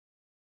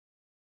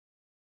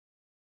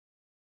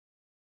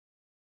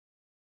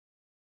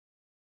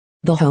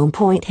The home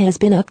point has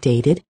been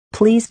updated.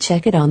 Please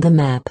check it on the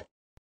map.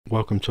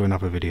 Welcome to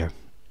another video.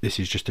 This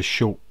is just a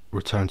short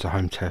return to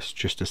home test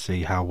just to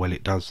see how well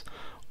it does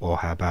or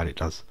how bad it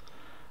does.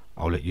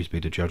 I'll let you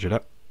be the judge of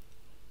that.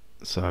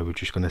 So we're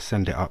just going to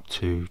send it up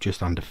to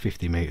just under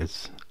 50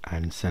 meters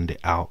and send it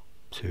out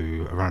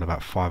to around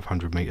about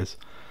 500 meters.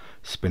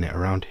 Spin it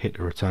around, hit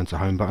the return to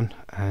home button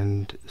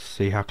and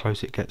see how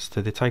close it gets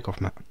to the takeoff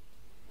mat.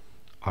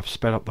 I've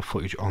sped up the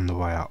footage on the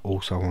way out,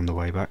 also on the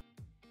way back.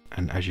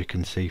 And as you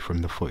can see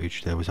from the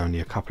footage, there was only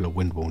a couple of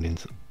wind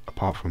warnings.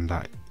 Apart from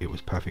that, it was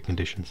perfect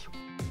conditions.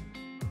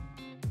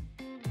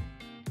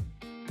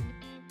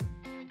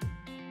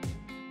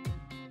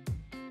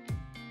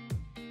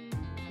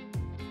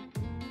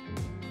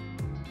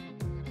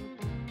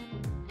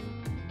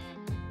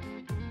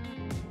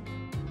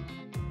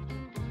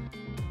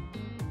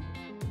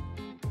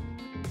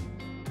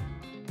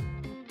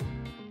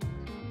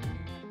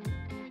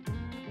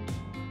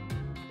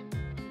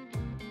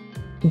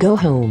 Go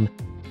home.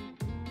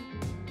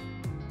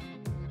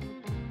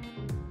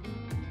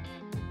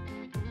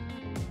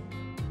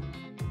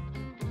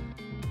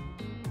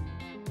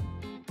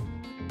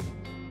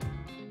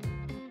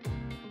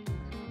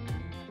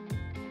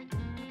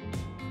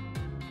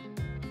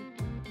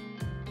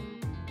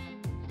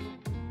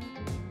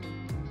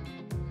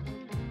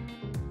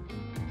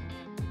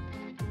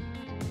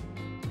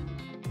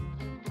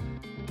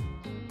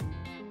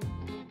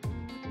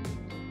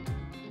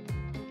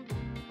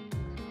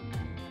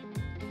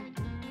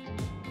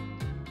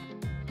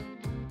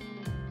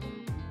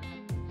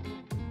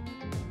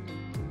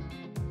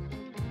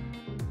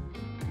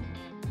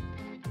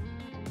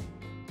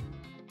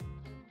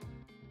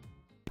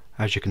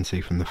 As you can see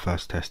from the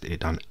first test,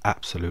 it done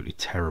absolutely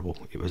terrible.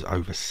 It was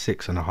over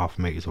 6.5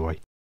 meters away.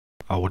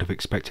 I would have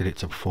expected it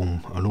to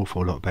perform an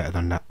awful lot better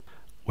than that.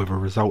 With a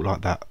result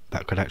like that,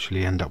 that could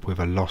actually end up with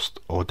a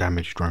lost or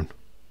damaged drone.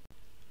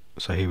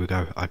 So here we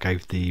go. I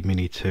gave the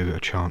Mini 2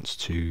 a chance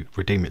to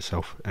redeem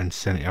itself and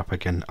sent it up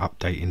again,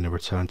 updating the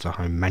return to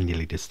home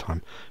manually this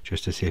time,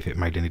 just to see if it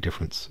made any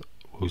difference.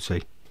 We'll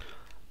see.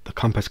 The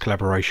compass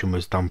calibration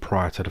was done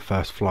prior to the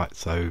first flight,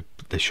 so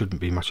there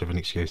shouldn't be much of an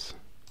excuse.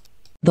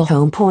 The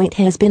home point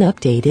has been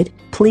updated.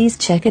 Please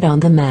check it on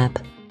the map.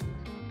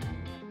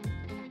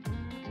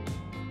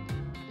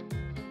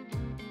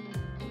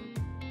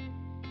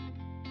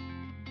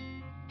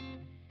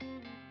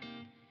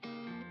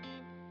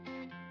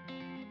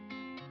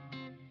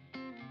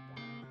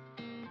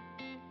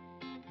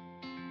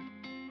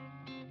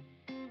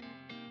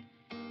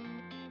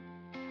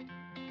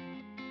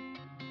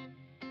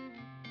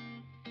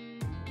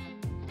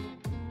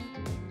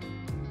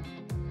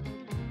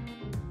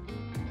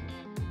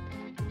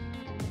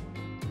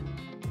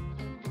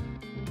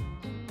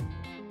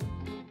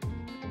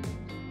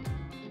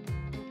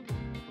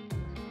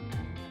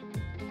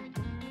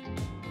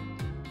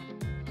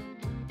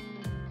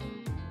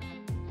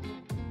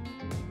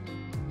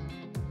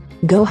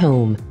 Go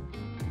home.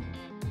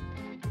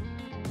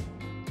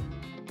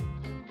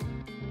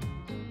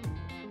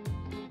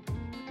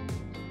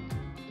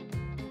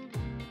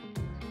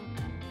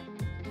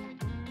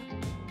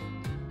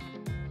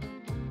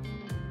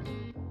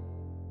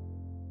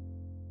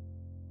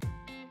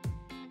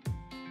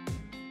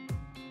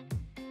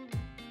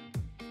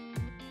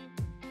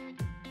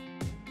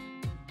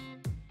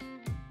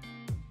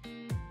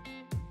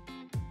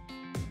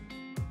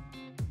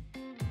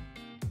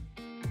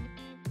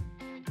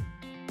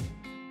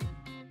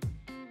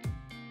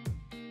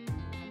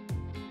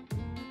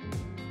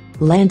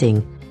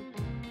 Landing.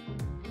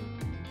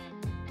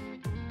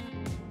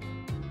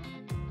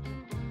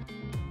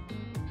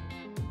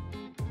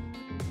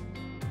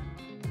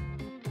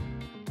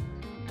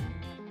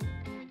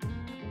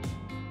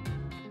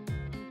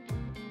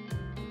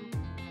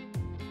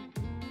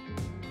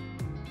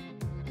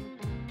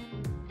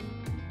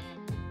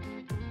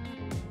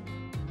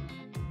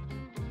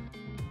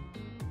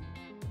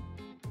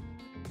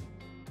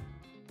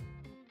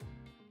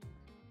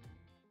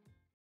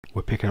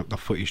 We're picking up the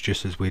footage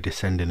just as we're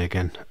descending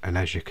again, and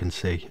as you can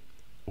see,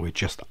 we're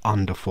just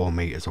under 4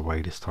 meters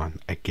away this time.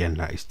 Again,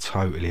 that is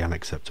totally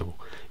unacceptable.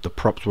 The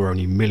props were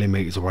only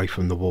millimeters away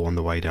from the wall on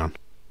the way down.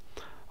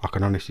 I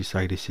can honestly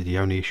say this is the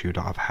only issue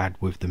that I've had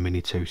with the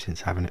Mini 2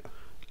 since having it,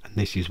 and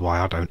this is why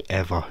I don't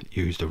ever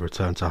use the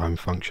return to home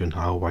function.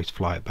 I always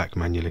fly it back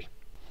manually.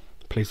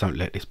 Please don't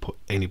let this put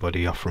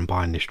anybody off from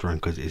buying this drone,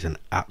 because it is an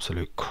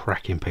absolute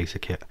cracking piece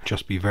of kit.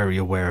 Just be very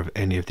aware of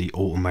any of the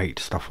automated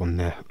stuff on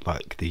there,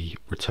 like the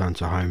return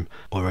to home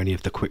or any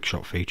of the quick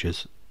shot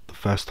features. The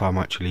first time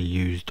I actually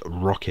used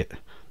rocket,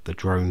 the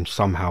drone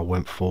somehow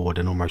went forward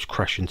and almost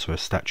crashed into a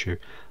statue.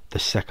 The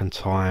second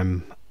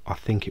time, I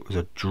think it was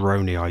a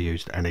drone I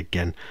used, and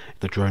again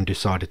the drone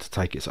decided to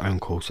take its own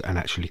course and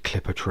actually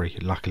clip a tree.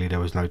 Luckily there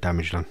was no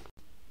damage done.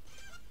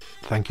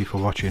 Thank you for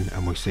watching,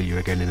 and we'll see you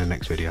again in the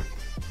next video.